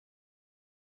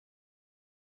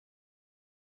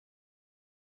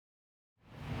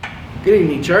Good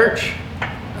evening, church.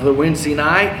 Another Wednesday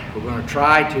night. We're going to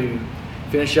try to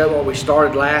finish up what we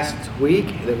started last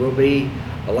week. There will be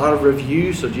a lot of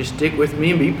reviews, so just stick with me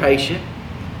and be patient.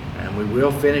 And we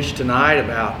will finish tonight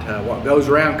about what goes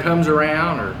around comes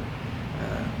around, or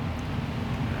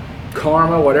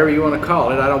karma, whatever you want to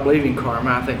call it. I don't believe in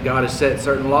karma. I think God has set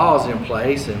certain laws in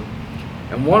place,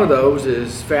 and one of those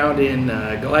is found in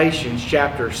Galatians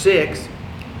chapter 6.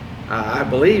 I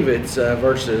believe it's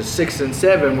verses 6 and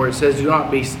 7, where it says, "Do not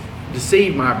be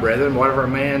deceived, my brethren. Whatever a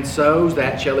man sows,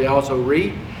 that shall he also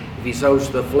reap. If he sows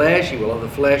to the flesh, he will of the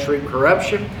flesh reap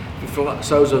corruption. If he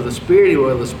sows of the Spirit, he will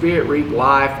of the Spirit reap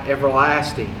life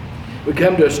everlasting." We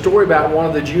come to a story about one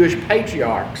of the Jewish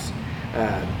patriarchs,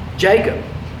 Jacob.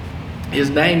 His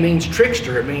name means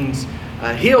trickster. It means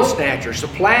heel snatcher,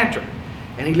 supplanter.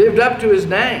 And he lived up to his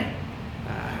name.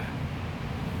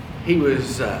 He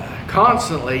was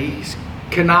constantly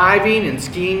conniving and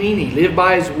scheming. He lived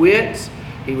by his wits.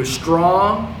 He was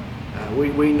strong.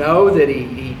 We know that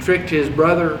he tricked his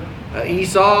brother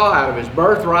Esau out of his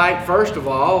birthright, first of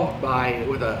all,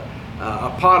 with a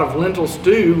pot of lentil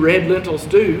stew, red lentil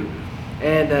stew.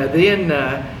 And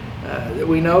then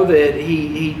we know that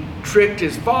he tricked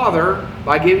his father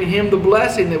by giving him the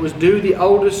blessing that was due the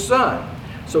oldest son.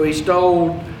 So he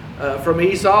stole from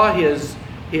Esau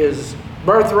his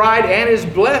birthright and his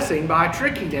blessing by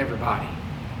tricking everybody.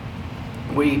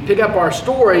 We pick up our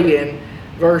story in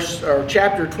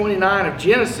chapter 29 of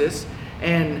Genesis,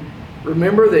 and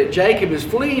remember that Jacob is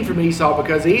fleeing from Esau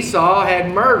because Esau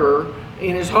had murder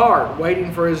in his heart,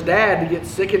 waiting for his dad to get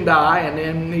sick and die, and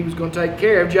then he was going to take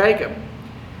care of Jacob.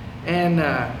 And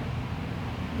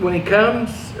when he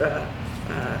comes,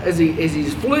 as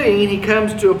he's fleeing, he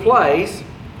comes to a place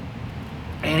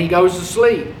and he goes to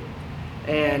sleep.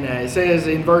 And it says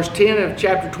in verse 10 of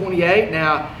chapter 28,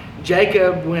 "Now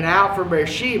Jacob went out from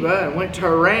Beersheba and went to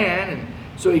Haran, and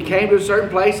so he came to a certain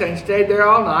place and stayed there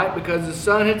all night because the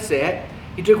sun had set.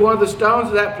 He took one of the stones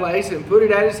of that place and put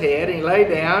it at his head, and he lay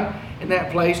down in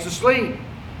that place to sleep.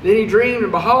 Then he dreamed,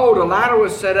 and behold, a ladder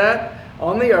was set up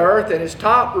on the earth, and its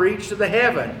top reached to the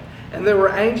heaven. And there were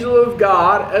angels of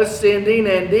God ascending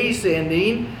and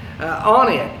descending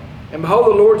on it. And behold,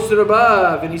 the Lord stood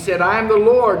above, and he said, I am the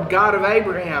Lord, God of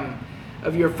Abraham,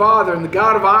 of your father, and the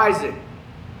God of Isaac.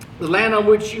 The land on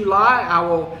which you lie I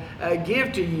will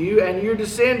give to you and your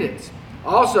descendants.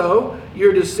 Also,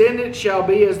 your descendants shall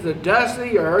be as the dust of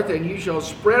the earth, and you shall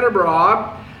spread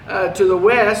abroad to the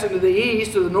west and to the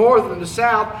east, to the north and the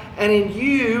south, and in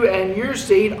you and your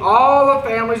seed all the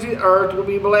families of the earth will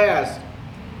be blessed.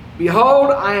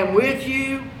 Behold, I am with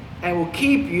you and will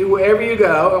keep you wherever you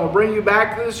go, and will bring you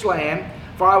back to this land,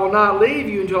 for I will not leave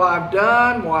you until I have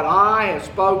done what I have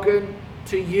spoken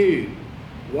to you."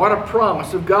 What a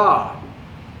promise of God.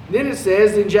 Then it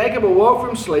says, "Then Jacob awoke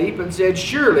from sleep and said,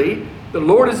 Surely the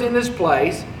Lord is in this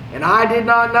place, and I did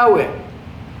not know it.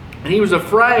 And he was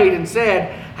afraid and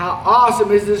said, How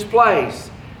awesome is this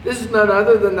place! This is none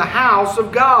other than the house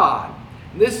of God.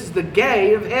 And this is the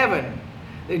gate of heaven."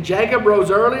 Then Jacob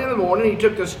rose early in the morning. He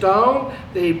took the stone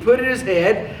that he put in his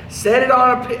head, set it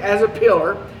on as a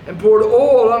pillar, and poured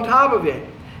oil on top of it.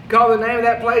 He called the name of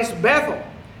that place Bethel,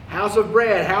 house of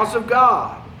bread, house of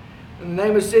God. And the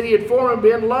name of the city had formerly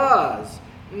been Luz.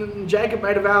 And Jacob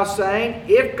made a vow, saying,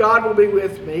 If God will be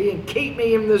with me and keep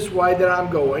me in this way that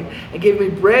I'm going, and give me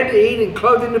bread to eat and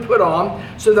clothing to put on,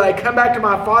 so that I come back to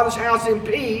my father's house in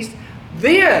peace,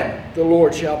 then the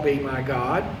Lord shall be my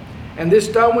God. And this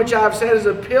stone which I have set as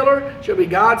a pillar shall be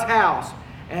God's house.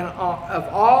 And of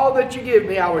all that you give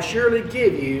me, I will surely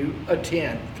give you a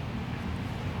tenth.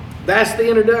 That's the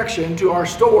introduction to our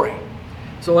story.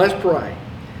 So let's pray.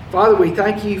 Father, we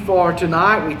thank you for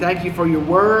tonight. We thank you for your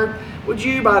word. Would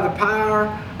you, by the power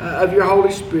of your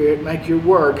Holy Spirit, make your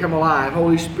word come alive?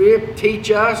 Holy Spirit, teach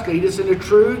us, lead us into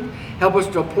truth. Help us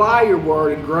to apply your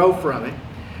word and grow from it.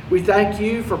 We thank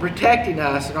you for protecting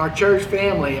us and our church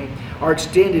family and our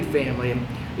extended family. And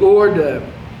Lord,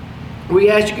 we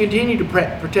ask you to continue to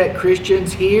protect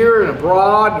Christians here and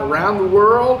abroad and around the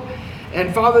world.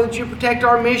 And Father, that you protect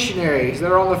our missionaries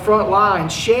that are on the front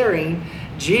lines sharing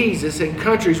Jesus in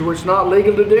countries where it's not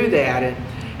legal to do that.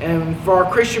 And for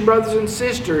our Christian brothers and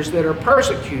sisters that are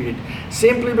persecuted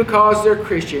simply because they're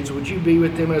Christians, would you be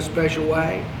with them in a special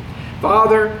way?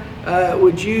 Father,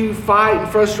 would you fight and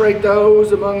frustrate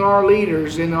those among our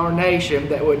leaders in our nation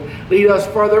that would lead us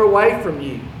further away from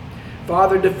you?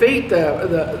 Father, defeat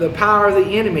the power of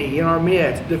the enemy in our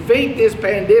midst. Defeat this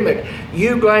pandemic.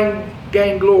 You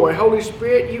gain glory. Holy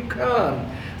Spirit, you come,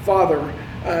 Father,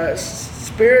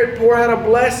 Spirit, pour out a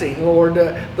blessing, Lord.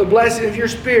 The blessing of your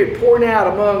Spirit pouring out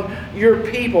among your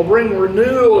people. Bring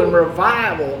renewal and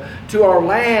revival to our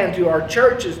land, to our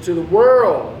churches, to the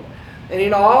world. And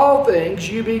in all things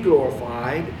you be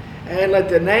glorified. And let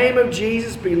the name of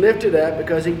Jesus be lifted up,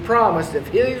 because he promised if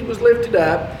his was lifted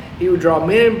up, he would draw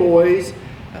men and boys,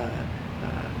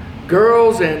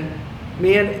 girls and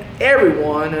men,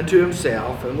 everyone unto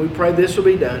himself. And we pray this will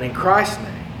be done in Christ's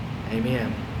name.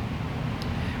 Amen.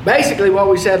 Basically, what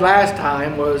we said last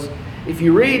time was, if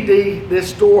you read this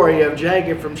story of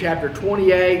Jacob from chapter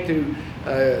 28 to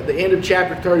the end of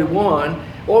chapter 31,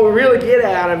 what we really get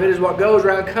out of it is what goes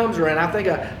around comes around. I think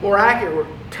a more accurate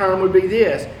term would be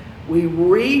this: we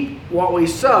reap what we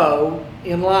sow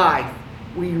in life.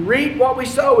 We reap what we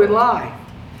sow in life.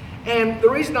 And the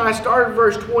reason I started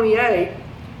verse 28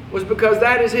 was because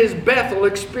that is his Bethel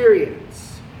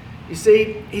experience. You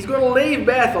see, he's going to leave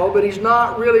Bethel, but he's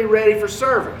not really ready for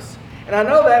service. And I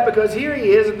know that because here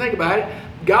he is, and think about it,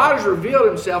 God has revealed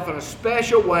himself in a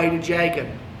special way to Jacob.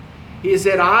 He has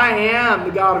said, I am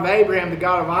the God of Abraham, the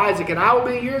God of Isaac, and I will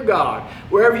be your God.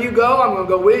 Wherever you go, I'm going to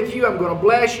go with you. I'm going to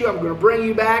bless you. I'm going to bring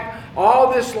you back.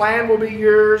 All this land will be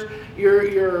yours.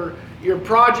 Your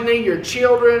progeny, your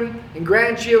children and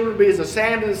grandchildren will be as the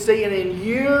sand of the sea. And in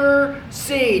your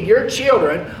seed, your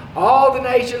children, all the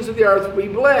nations of the earth will be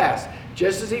blessed,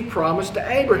 just as he promised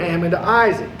to Abraham and to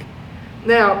Isaac.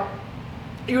 Now,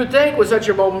 you would think with such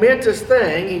a momentous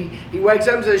thing, he wakes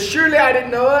up and says, surely I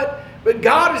didn't know it, but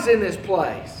God is in this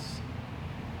place.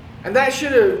 And that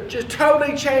should have just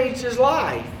totally changed his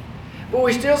life. But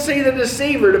we still see the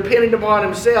deceiver depending upon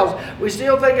himself. We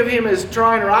still think of him as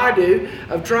trying, or I do,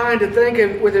 of trying to think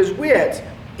of, with his wits.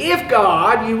 If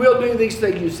God, you will do these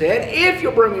things you said. If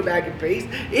you'll bring me back in peace.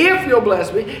 If you'll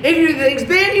bless me. If you do things,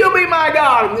 then you'll be my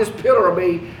God. And this pillar will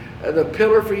be the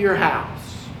pillar for your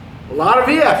house. A lot of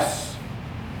ifs.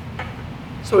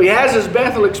 So he has his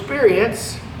Bethel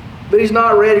experience, but he's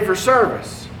not ready for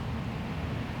service.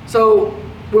 So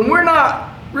when we're not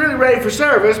really ready for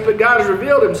service, but God has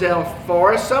revealed himself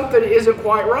for us, something isn't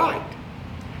quite right.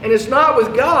 And it's not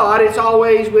with God, it's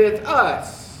always with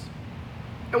us.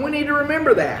 And we need to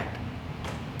remember that.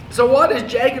 So what is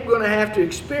Jacob going to have to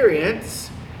experience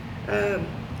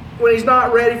when he's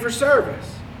not ready for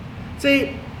service?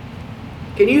 See,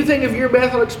 can you think of your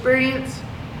Bethel experience?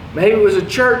 Maybe it was a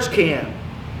church camp,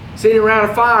 sitting around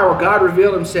a fire where God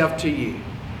revealed himself to you.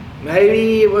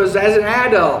 Maybe it was as an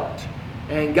adult,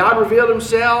 and God revealed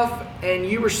himself and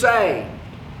you were saved.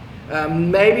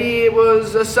 Maybe it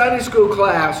was a Sunday school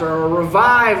class or a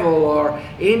revival or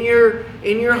in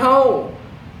your home.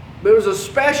 But it was a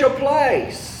special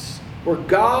place where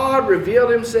God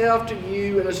revealed himself to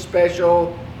you in a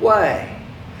special way.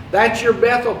 That's your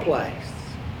Bethel place.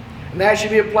 And that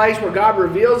should be a place where God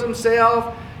reveals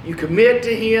himself. You commit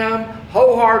to him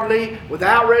wholeheartedly,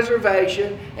 without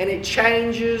reservation, and it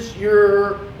changes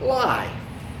your life.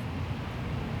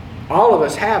 All of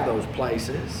us have those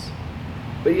places.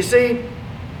 But you see,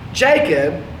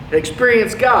 Jacob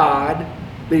experienced God,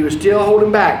 but he was still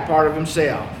holding back part of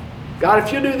himself. God,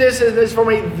 if you do this and this for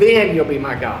me, then you'll be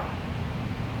my God.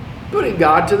 Putting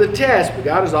God to the test, but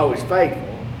God is always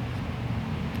faithful.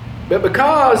 But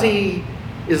because he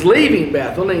is leaving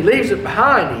Bethel, and he leaves it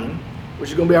behind him,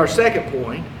 which is going to be our second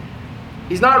point,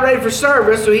 he's not ready for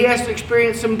service, so he has to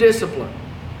experience some discipline.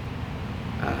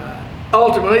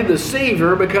 Ultimately, the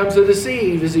deceiver becomes a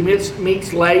deceived as he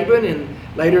meets Laban, and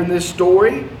later in this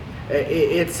story,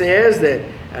 it says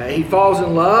that he falls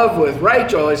in love with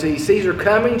Rachel as he sees her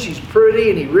coming. She's pretty,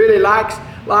 and he really likes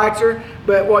her.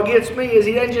 But what gets me is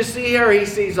he doesn't just see her; he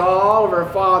sees all of her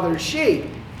father's sheep.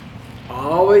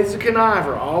 Always a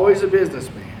conniver, always a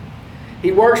businessman.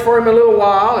 He works for him a little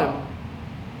while,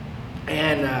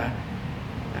 and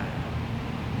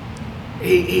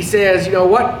he says, you know,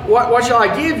 what shall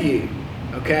I give you?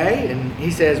 Okay, and he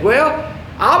says, well,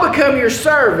 I'll become your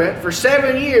servant for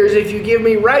 7 years if you give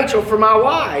me Rachel for my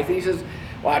wife. And he says,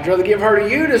 well, I'd rather give her to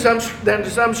you than to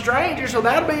some stranger, so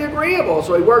that'll be agreeable.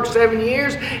 So he worked 7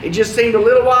 years. It just seemed a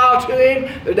little while to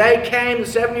him. The day came, the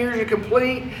 7 years are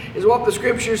complete, is what the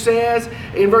scripture says.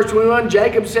 In verse 21,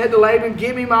 Jacob said to Laban,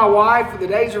 give me my wife, for the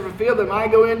days are fulfilled that I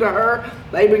go into her.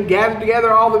 Laban gathered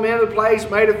together all the men of the place,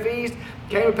 made a feast.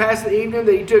 Came to pass the evening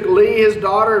that he took Leah his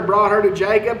daughter and brought her to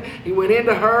Jacob. He went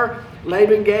into her.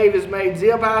 Laban gave his maid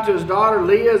Zilpah to his daughter,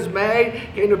 Leah's maid.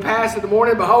 Came to pass in the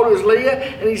morning, behold, it was Leah.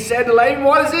 And he said to Laban,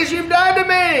 what is this you've done to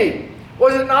me?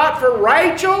 Was it not for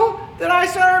Rachel that I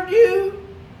served you?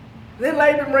 And then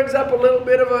Laban brings up a little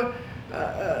bit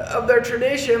of their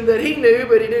tradition that he knew,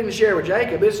 but he didn't share with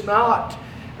Jacob. It's not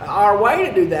our way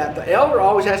to do that. The elder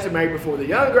always has to marry before the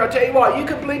younger. I'll tell you what, you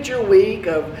complete your week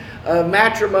of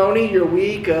matrimony, your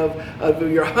week of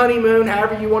your honeymoon,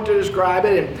 however you want to describe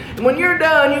it. And when you're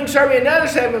done, you can serve me another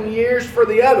 7 years for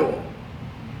the other one.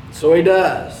 So he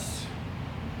does.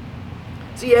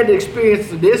 See, he had to experience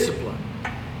the discipline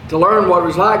to learn what it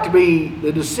was like to be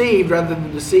the deceived rather than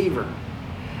the deceiver.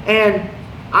 And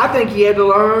I think he had to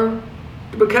learn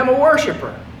to become a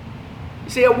worshiper. You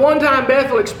see, a one-time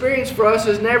Bethel experience for us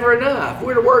is never enough.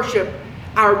 We're to worship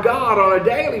our God on a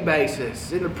daily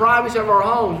basis in the privacy of our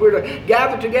homes. We're to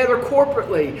gather together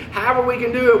corporately, however we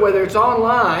can do it, whether it's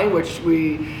online, which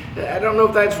I don't know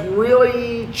if that's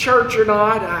really church or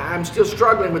not. I'm still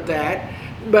struggling with that.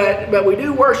 But we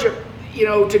do worship,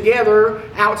 together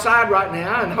outside right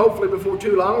now, and hopefully before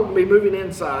too long we'll be moving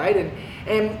inside.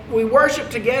 And we worship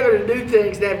together to do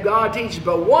things that God teaches.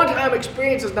 But one-time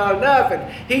experience is not enough, and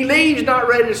he leaves not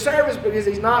ready to service because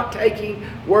he's not taking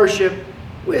worship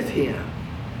with him.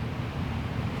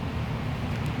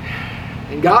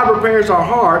 And God prepares our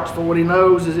hearts for what he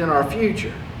knows is in our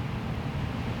future.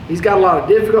 He's got a lot of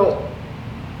difficult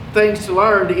things to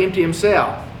learn to empty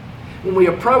himself. When we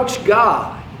approach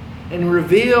God and he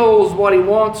reveals what he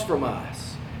wants from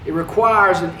us, it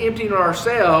requires an emptying of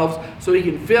ourselves so he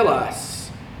can fill us,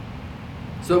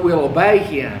 so we'll obey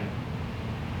him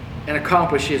and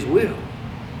accomplish his will.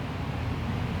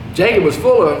 Jacob was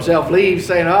full of himself, leaves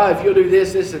saying, if you'll do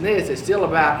this, this, and this, it's still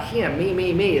about him,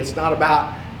 me. It's not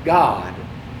about God.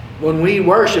 When we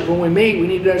worship, when we meet, we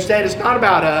need to understand it's not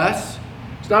about us.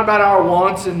 It's not about our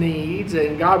wants and needs,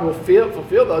 and God will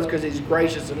fulfill those because he's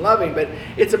gracious and loving, but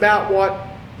it's about what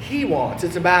he wants.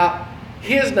 It's about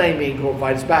his name being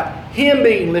glorified. It's about him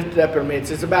being lifted up in our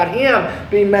midst. It's about him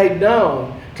being made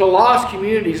known to lost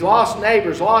communities, lost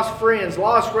neighbors, lost friends,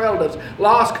 lost relatives,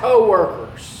 lost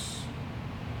co-workers,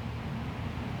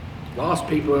 lost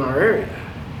people in our area.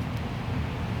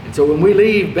 And so when we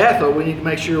leave Bethel, we need to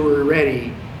make sure we're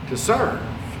ready to serve.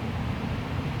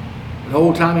 An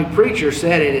old-timey preacher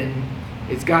said it, and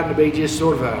it's gotten to be just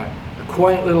sort of a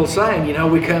quaint little saying,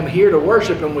 we come here to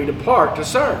worship and we depart to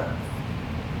serve.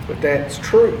 But that's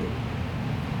true.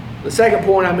 The second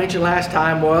point I mentioned last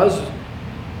time was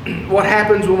what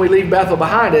happens when we leave Bethel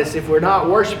behind us if we're not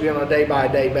worshiping on a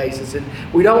day-by-day basis. And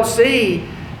we don't see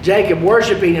Jacob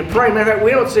worshiping and praying. Matter of fact,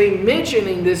 we don't see him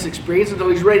mentioning this experience until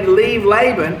he's ready to leave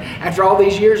Laban after all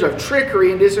these years of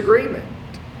trickery and disagreement.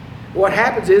 What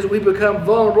happens is we become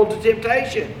vulnerable to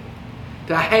temptation,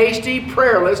 to hasty,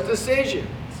 prayerless decisions.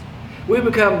 We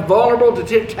become vulnerable to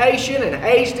temptation and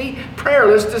hasty,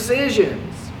 prayerless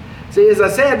decisions. See, as I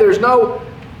said, there's no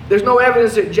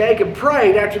evidence that Jacob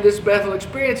prayed after this Bethel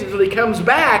experience until he comes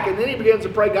back, and then he begins to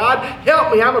pray, God,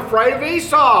 help me, I'm afraid of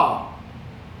Esau.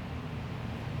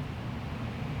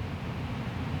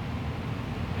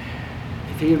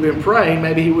 If he had been praying,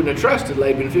 maybe he wouldn't have trusted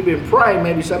Laban. If he'd been praying,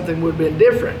 maybe something would have been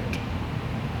different.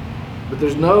 But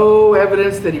there's no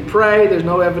evidence that he prayed. There's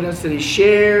no evidence that he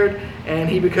shared. And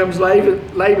he becomes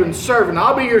Laban's servant.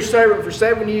 I'll be your servant for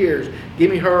 7 years. Give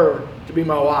me her to be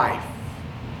my wife.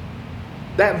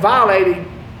 That violated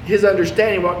his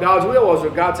understanding of what God's will was.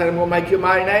 God said, I'm going to make you a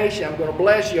mighty nation. I'm going to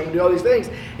bless you. I'm going to do all these things.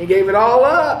 He gave it all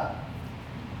up.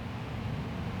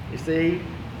 You see,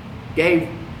 gave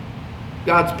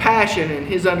God's passion and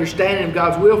his understanding of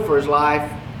God's will for his life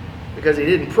because he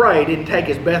didn't pray, he didn't take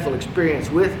his Bethel experience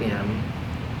with him.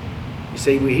 You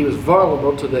see, he was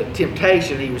vulnerable to the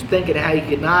temptation. He was thinking how he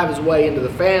could connive his way into the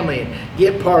family and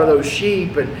get part of those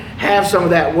sheep and have some of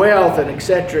that wealth and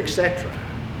etc., etc.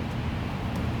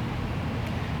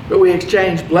 But we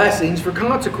exchange blessings for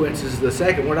consequences. The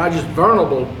second, we're not just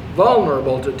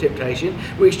vulnerable to temptation.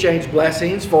 We exchange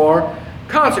blessings for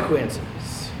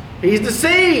consequences. He's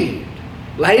deceived.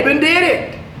 Laban did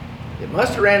it. It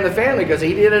must have ran in the family because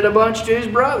he did it a bunch to his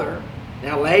brother.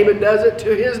 Now Laban does it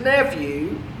to his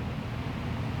nephew.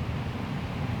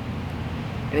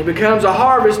 And it becomes a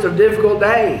harvest of difficult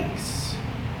days.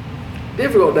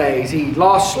 Difficult days. He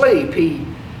lost sleep. He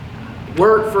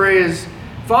worked for his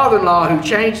father-in-law who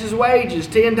changed his wages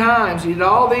 10 times. He did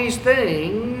all these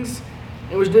things.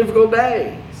 It was difficult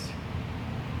days.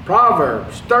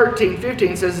 Proverbs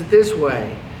 13:15 says it this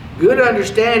way. Good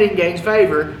understanding gains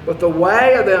favor, but the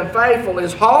way of the unfaithful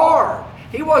is hard.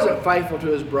 He wasn't faithful to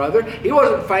his brother. He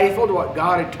wasn't faithful to what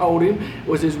God had told him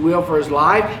was his will for his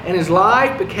life. And his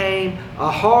life became a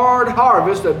hard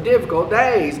harvest of difficult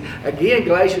days. Again,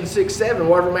 Galatians 6:7,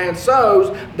 whatever man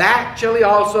sows, that shall he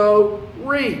also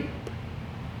reap.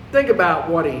 Think about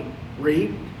what he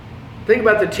reaped. Think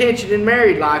about the tension in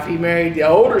married life. He married the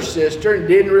older sister and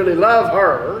didn't really love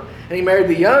her. And he married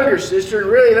the younger sister and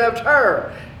really loved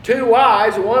her. 2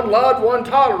 wives, one loved, one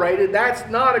tolerated. That's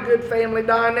not a good family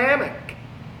dynamic.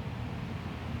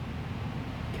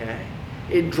 Okay?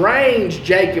 It drains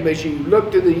Jacob as you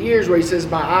look through the years where he says,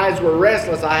 my eyes were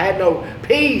restless. I had no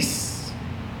peace.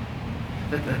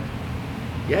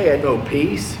 Yeah, he had no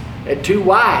peace. He had 2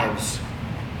 wives.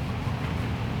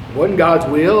 It wasn't God's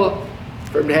will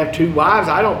for him to have 2 wives,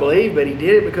 I don't believe, but he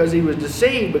did it because he was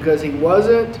deceived, because he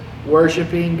wasn't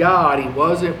worshiping God. He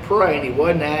wasn't praying. He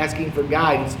wasn't asking for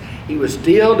guidance. He was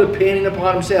still depending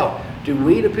upon himself. Do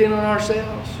we depend on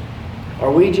ourselves?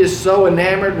 Are we just so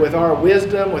enamored with our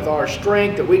wisdom, with our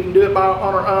strength, that we can do it on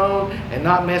our own and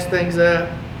not mess things up?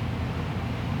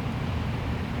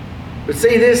 But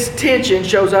see, this tension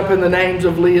shows up in the names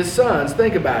of Leah's sons.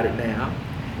 Think about it now.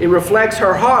 It reflects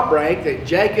her heartbreak that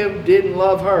Jacob didn't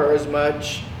love her as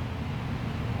much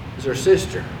as her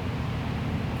sister.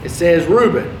 It says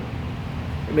Reuben.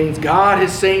 It means God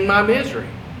has seen my misery.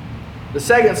 The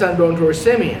second son born to her,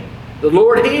 Simeon. The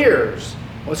Lord hears.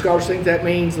 Most scholars think that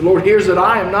means the Lord hears that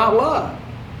I am not loved.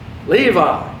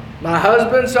 Levi. My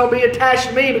husband shall be attached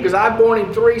to me because I've borne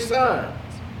him 3 sons.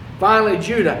 Finally,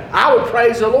 Judah. I will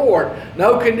praise the Lord.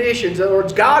 No conditions. In other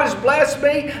words, God has blessed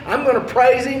me. I'm going to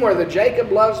praise him whether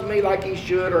Jacob loves me like he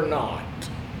should or not.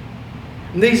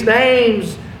 And these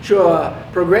names show a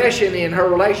progression in her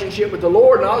relationship with the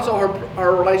Lord and also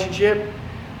her relationship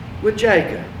with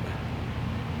Jacob.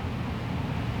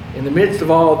 In the midst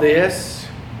of all this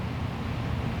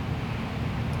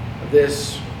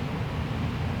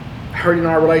hurting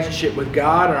our relationship with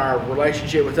God and our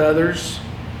relationship with others,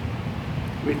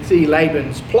 we see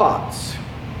Laban's plots.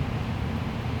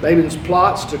 Laban's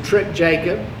plots to trick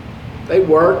Jacob, they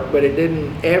worked, but it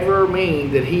didn't ever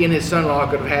mean that he and his son-in-law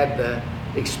could have had the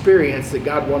experience that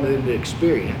God wanted them to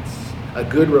experience, a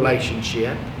good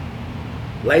relationship.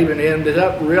 Laban ended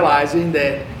up realizing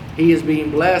that he is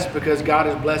being blessed because God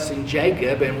is blessing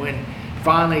Jacob, and when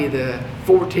finally the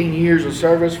 14 years of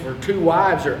service for 2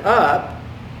 wives are up,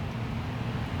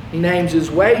 he names his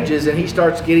wages and he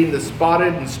starts getting the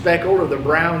spotted and speckled, or the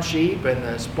brown sheep, and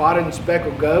the spotted and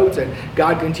speckled goats, and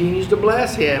God continues to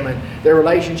bless him, and their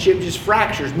relationship just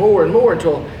fractures more and more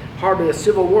until hardly a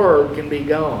civil word can be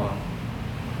gone.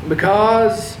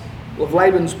 Because of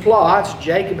Laban's plots,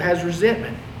 Jacob has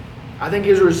resentment. I think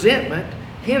his resentment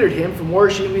hindered him from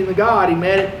worshiping the God he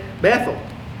met at Bethel.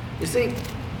 You see,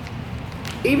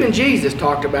 even Jesus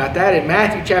talked about that in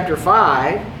Matthew chapter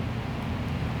 5.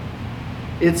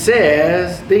 It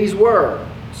says these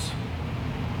words.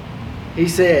 He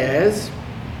says,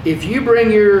 if you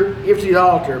bring your gift to the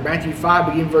altar, Matthew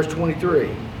 5, begin verse 23,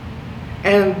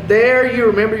 and there you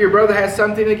remember your brother has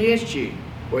something against you,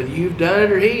 whether you've done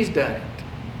it or he's done it.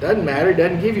 Doesn't matter. It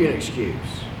doesn't give you an excuse.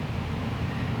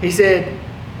 He said,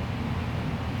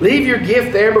 leave your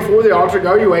gift there before the altar,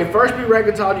 go your way. First be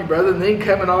reconciled to your brother, and then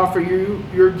come and offer you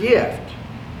your gift.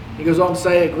 He goes on to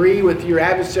say, agree with your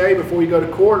adversary before you go to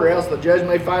court, or else the judge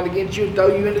may find against you and throw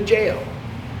you into jail.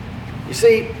 You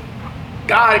see,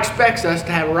 God expects us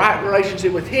to have a right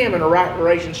relationship with him and a right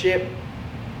relationship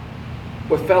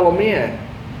with fellow men,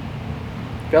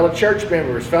 fellow church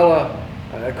members, fellow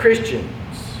Christians.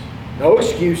 No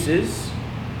excuses.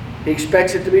 He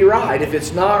expects it to be right. If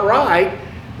it's not right,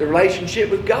 the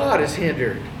relationship with God is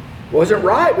hindered. It wasn't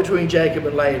right between Jacob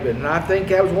and Laban, and I think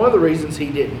that was one of the reasons he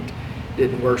didn't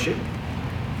worship.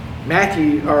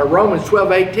 Romans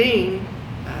 12:18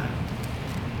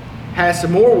 has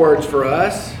some more words for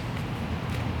us,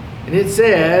 and it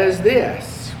says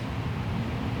this: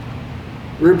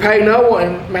 repay no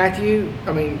one.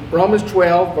 Romans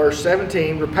 12 verse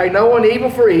 17. Repay no one evil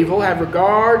for evil. Have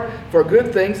regard for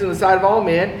good things in the sight of all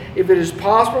men. If it is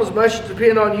possible, as much as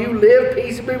depend on you, live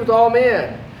peaceably with all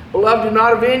men. Beloved, do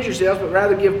not avenge yourselves, but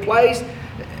rather give place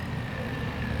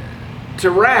to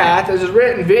wrath, as is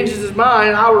written, vengeance is mine,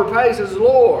 and I will repay, says the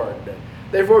Lord.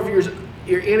 Therefore, if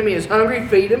your enemy is hungry,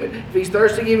 feed him. If he's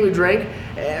thirsty, give him a drink.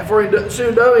 For in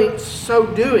so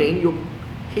doing, you'll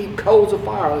heap coals of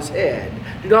fire on his head.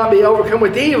 Do not be overcome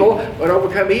with evil, but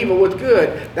overcome evil with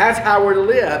good. That's how we're to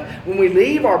live. When we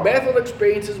leave our Bethel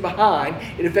experiences behind,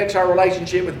 it affects our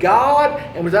relationship with God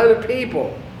and with other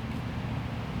people.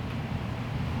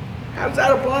 How does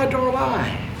that apply to our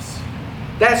lives?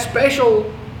 That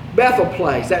special Bethel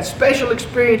place, that special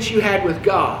experience you had with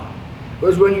God,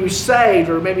 was when you saved,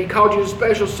 or maybe he called you to a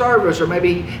special service, or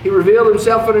maybe he revealed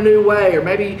himself in a new way, or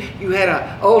maybe you had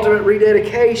an ultimate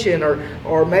rededication,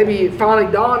 or maybe it finally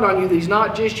dawned on you that he's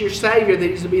not just your Savior, that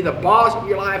he's to be the boss of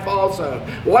your life also.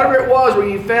 Whatever it was, where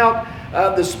you felt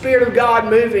the Spirit of God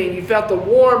moving, you felt the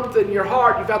warmth in your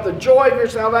heart, you felt the joy of your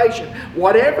salvation,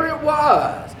 whatever it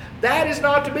was, That is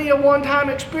not to be a one-time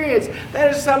experience.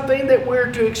 That is something that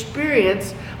we're to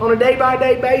experience on a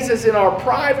day-by-day basis in our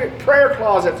private prayer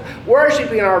closets,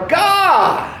 worshiping our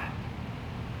God.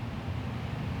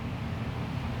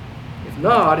 If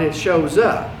not, it shows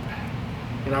up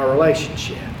in our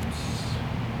relationships.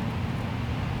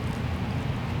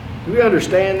 Do we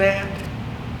understand that?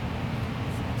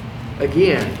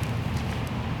 Again,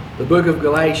 the book of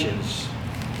Galatians,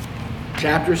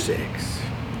 chapter 6.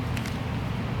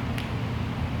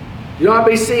 Do not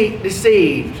be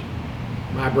deceived,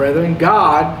 my brethren.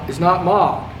 God is not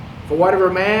mocked. For whatever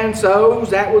man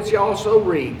sows, that will he also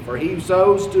reap. For he who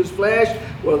sows to his flesh,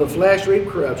 will the flesh reap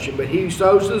corruption. But he who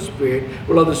sows to the Spirit,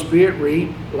 will of the Spirit reap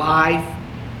life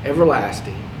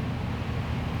everlasting.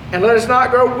 And let us not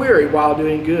grow weary while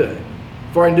doing good.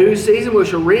 For in due season we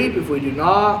shall reap if we do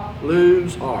not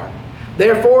lose heart.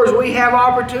 Therefore, as we have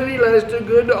opportunity, let us do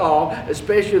good to all,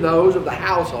 especially those of the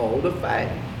household of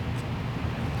faith.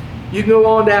 You can go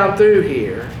on down through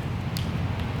here.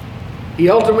 He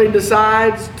ultimately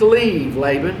decides to leave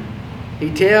Laban.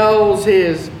 He tells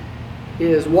his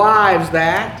wives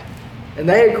that, and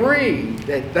they agree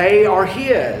that they are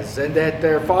his and that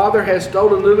their father has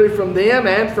stolen literally from them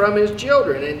and from his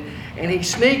children. And he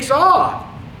sneaks off.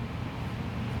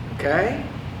 Okay?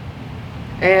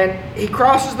 And he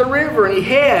crosses the river and he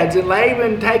heads, and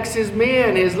Laban takes his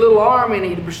men, his little army, and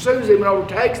he pursues them and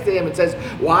overtakes them and says,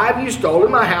 "Why have you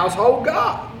stolen my household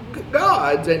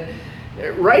gods?" And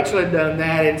Rachel had done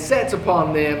that and sets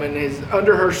upon them and is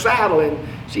under her saddle, and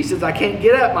she says, "I can't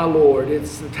get up, my lord.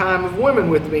 It's the time of women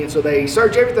with me." And so they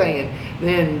search everything, and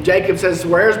then Jacob says,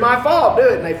 "Where's my fault? Do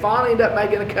it." And they finally end up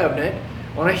making a covenant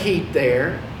on a heap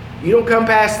there. You don't come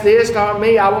past this to harm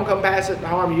me, I won't come past it to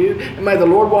harm you. And may the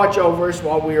Lord watch over us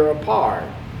while we are apart.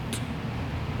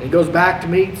 And he goes back to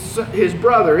meet his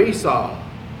brother Esau.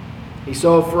 He's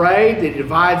so afraid that he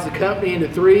divides the company into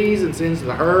threes and sends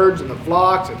the herds and the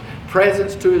flocks and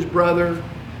presents to his brother.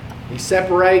 He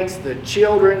separates the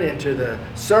children into the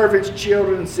servants'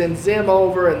 children and sends them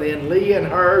over, and then Leah and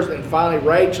hers, and finally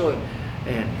Rachel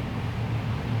and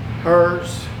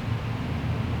hers.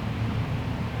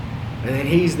 And then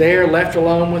he's there left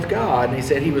alone with God. And he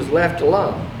said he was left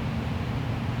alone.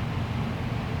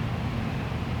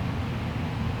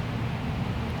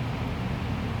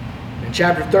 In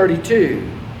chapter 32,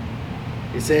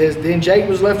 it says, "Then Jacob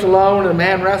was left alone, and a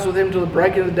man wrestled with him till the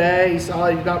breaking of the day. He saw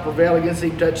he did not prevail against him,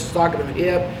 he touched the socket of his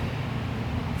hip."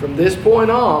 From this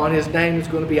point on, his name is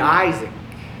going to be Isaac.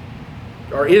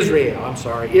 Or Israel,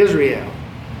 Israel.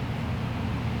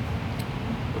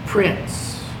 The prince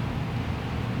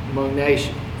among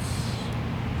nations.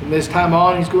 From this time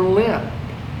on, he's going to limp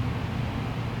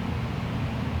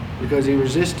because he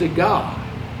resisted God,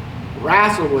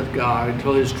 wrestled with God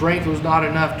until his strength was not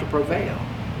enough to prevail.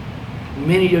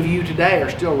 Many of you today are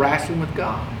still wrestling with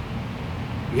God.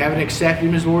 You haven't accepted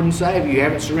him as Lord and Savior. You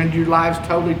haven't surrendered your lives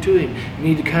totally to him. You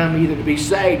need to come either to be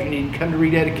saved, you need to come to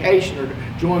rededication, or to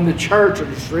join the church, or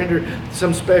to surrender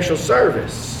some special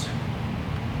service.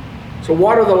 So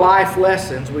what are the life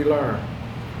lessons we learn?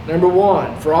 Number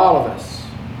one, for all of us,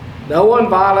 no one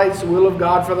violates the will of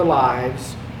God for their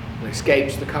lives and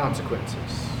escapes the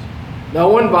consequences. No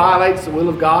one violates the will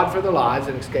of God for their lives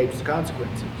and escapes the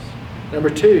consequences. Number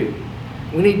two,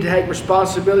 we need to take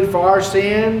responsibility for our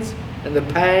sins and the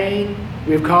pain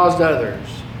we have caused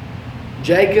others.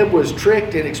 Jacob was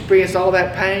tricked and experienced all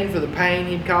that pain for the pain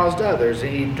he'd caused others,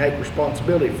 and he need to take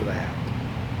responsibility for that.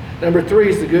 Number three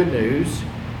is the good news.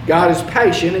 God is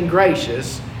patient and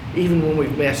gracious even when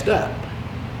we've messed up.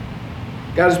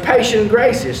 God is patient and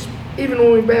gracious even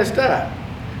when we've messed up.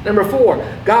 Number four,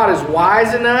 God is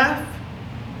wise enough,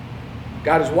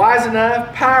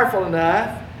 powerful enough,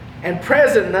 and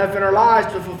present enough in our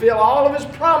lives to fulfill all of his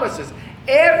promises.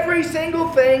 Every single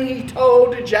thing he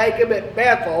told to Jacob at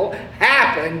Bethel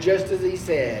happened just as he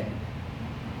said.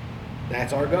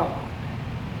 That's our God.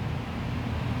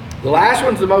 The last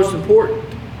one's the most important.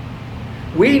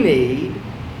 We need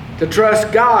to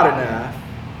trust God enough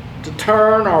to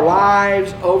turn our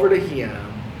lives over to him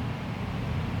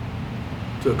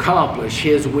to accomplish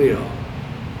his will,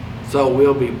 so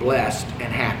we'll be blessed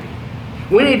and happy.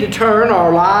 We need to turn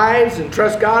our lives and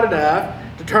trust God enough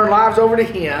to turn lives over to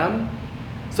him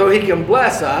so he can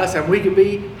bless us and we can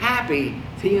be happy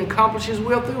so he can accomplish his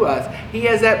will through us. He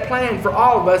has that plan for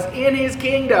all of us in his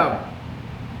kingdom,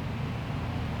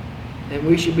 and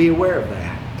we should be aware of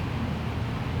that.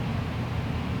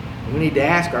 We need to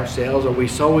ask ourselves, are we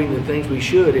sowing the things we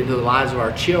should into the lives of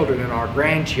our children and our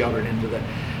grandchildren, into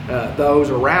those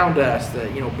around us,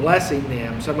 blessing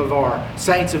them? Some of our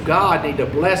saints of God need to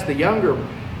bless the younger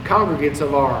congregants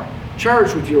of our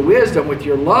church with your wisdom, with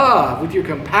your love, with your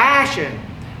compassion,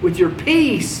 with your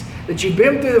peace, that you've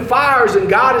been through the fires and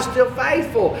God is still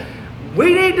faithful.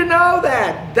 We need to know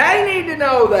that. They need to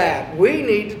know that. We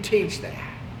need to teach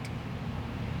that.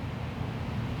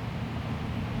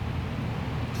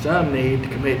 Some need to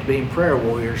commit to being prayer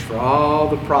warriors for all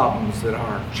the problems that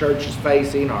our church is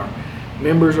facing, our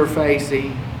members are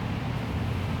facing,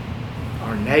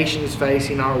 our nation is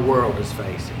facing, our world is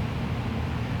facing.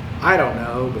 I don't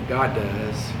know, but God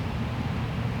does.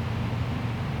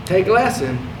 Take a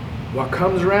lesson. What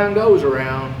comes around goes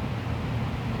around.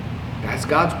 That's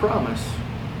God's promise.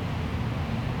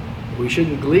 We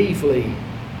shouldn't gleefully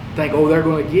think, oh, they're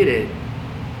going to get it.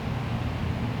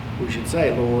 We should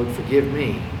say, Lord, forgive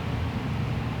me.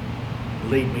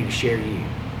 Lead me to share you.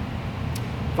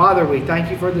 Father, we thank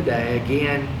you for the day.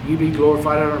 Again, you be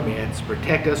glorified in our midst.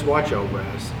 Protect us, watch over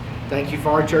us. Thank you for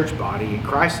our church body. In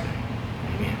Christ's name,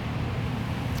 amen.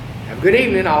 Have a good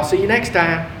evening. I'll see you next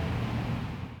time.